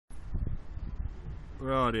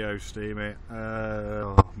Radio steamy.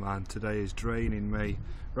 Oh man, today is draining me.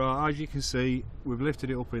 Right, as you can see, we've lifted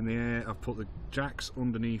it up in the air. I've put the jacks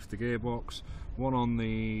underneath the gearbox, one on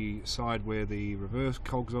the side where the reverse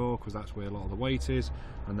cogs are, because that's where a lot of the weight is,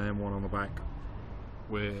 and then one on the back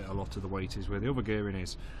where a lot of the weight is, where the other gearing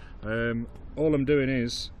is. All I'm doing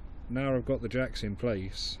is, now I've got the jacks in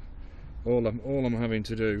place, all I'm having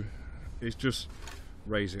to do is just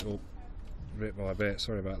raise it up bit by bit.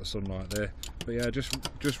 Sorry about the sunlight there, but yeah,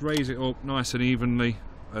 just raise it up nice and evenly.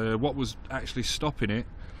 What was actually stopping it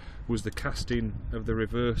was the casting of the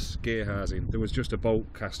reverse gear housing. There was just a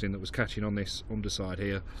bolt casting that was catching on this underside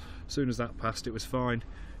here. As soon as that passed, it was fine.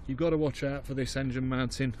 You've got to watch out for this engine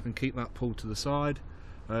mounting and keep that pulled to the side.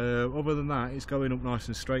 Other than that, it's going up nice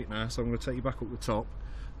and straight now, so I'm going to take you back up the top,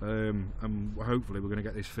 and hopefully we're going to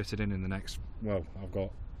get this fitted in the next, well, I've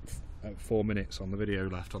got 4 minutes on the video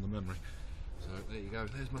left on the memory. So there you go,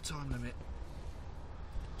 there's my time limit.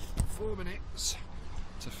 4 minutes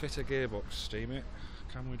to fit a gearbox, steam it.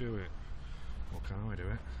 Can we do it? Or can I do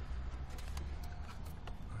it?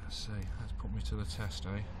 Let's see, let's put me to the test,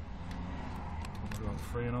 eh? We've got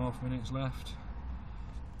 3.5 minutes left.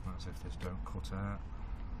 That's if this don't cut out.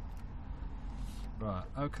 Right,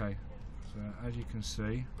 okay. So as you can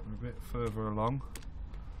see, we're a bit further along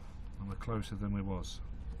and we're closer than we was.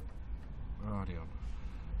 Righty on.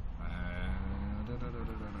 I'm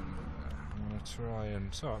going to try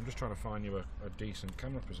and... So I'm just trying to find you a decent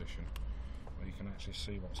camera position where you can actually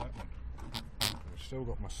see what's happening. I've still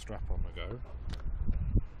got my strap on the go.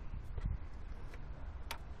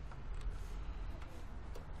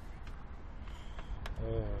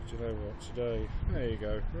 Oh, do you know what, today, there you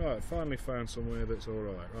go, right, finally found somewhere that's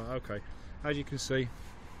alright. Right, okay, as you can see,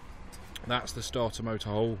 that's the starter motor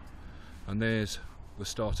hole, and there's the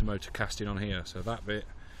starter motor casting on here, so that bit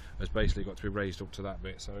has basically got to be raised up to that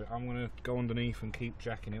bit. So I'm going to go underneath and keep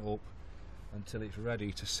jacking it up until it's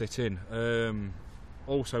ready to sit in.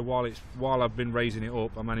 Also, while I've been raising it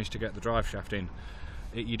up, I managed to get the drive shaft in.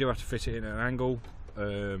 You do have to fit it in at an angle.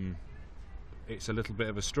 It's a little bit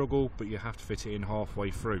of a struggle, but you have to fit it in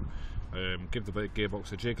halfway through. Give the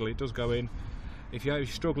gearbox a jiggle, it does go in. If you're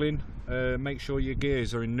struggling, make sure your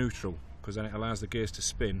gears are in neutral, because then it allows the gears to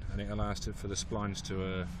spin and it allows for the splines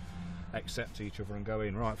to accept each other and go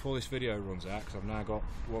in. Right, before this video runs out, because I've now got,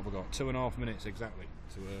 what have I got, 2.5 minutes exactly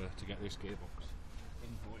to get this gearbox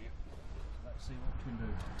in for you. Let's see what we can do.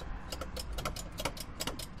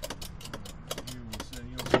 You will see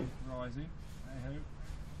your rising. Hey ho.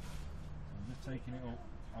 I'm just taking it up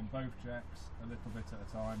on both jacks a little bit at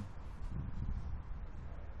a time,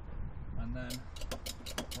 and then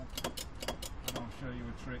I'll show you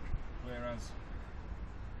a trick, whereas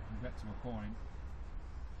you get to a point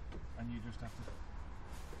and you just have to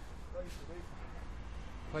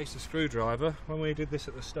place the screwdriver. When we did this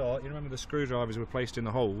at the start, you remember the screwdrivers were placed in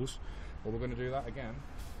the holes. Well, we're going to do that again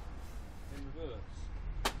in reverse,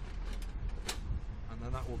 and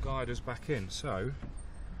then that will guide us back in. So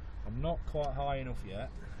I'm not quite high enough yet,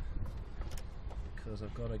 because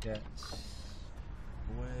I've got to get,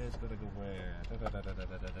 where's got to go where?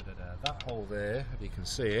 That hole there, if you can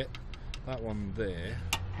see it, that one there,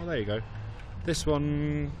 oh there you go, this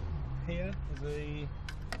one here is a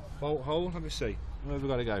bolt hole. Let me see, where have we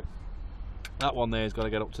got to go? That one there has got to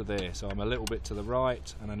get up to there, so I'm a little bit to the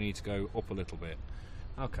right and I need to go up a little bit.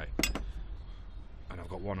 Okay, and I've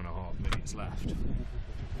got 1.5 minutes left.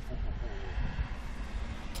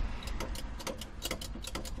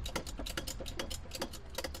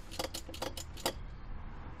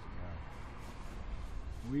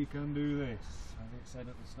 We can do this, as it said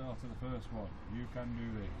at the start of the first one. You can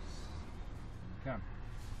do this. You can.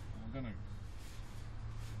 I'm gonna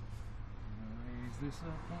raise this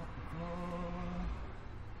up off the floor.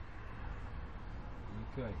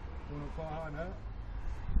 Okay, going up quite high now.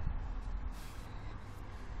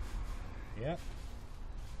 Yep.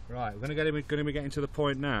 Right, we're going to be getting to the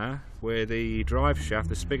point now where the drive shaft,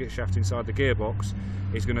 the spigot shaft inside the gearbox,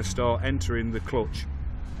 is going to start entering the clutch.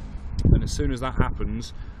 And as soon as that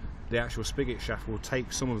happens, the actual spigot shaft will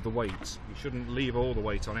take some of the weight. You shouldn't leave all the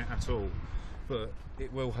weight on it at all, but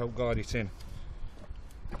it will help guide it in.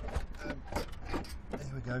 There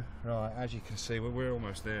we go. Right, as you can see, we're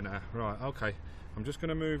almost there now. Right, okay. I'm just going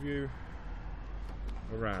to move you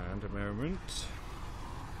around a moment.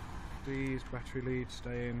 Please, battery lead,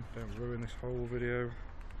 stay in. Don't ruin this whole video.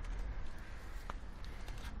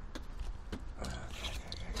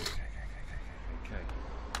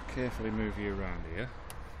 Carefully move you around here.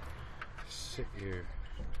 Sit you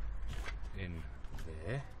in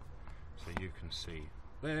there so you can see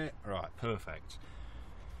there. Right, perfect.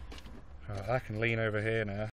 Right, I can lean over here now.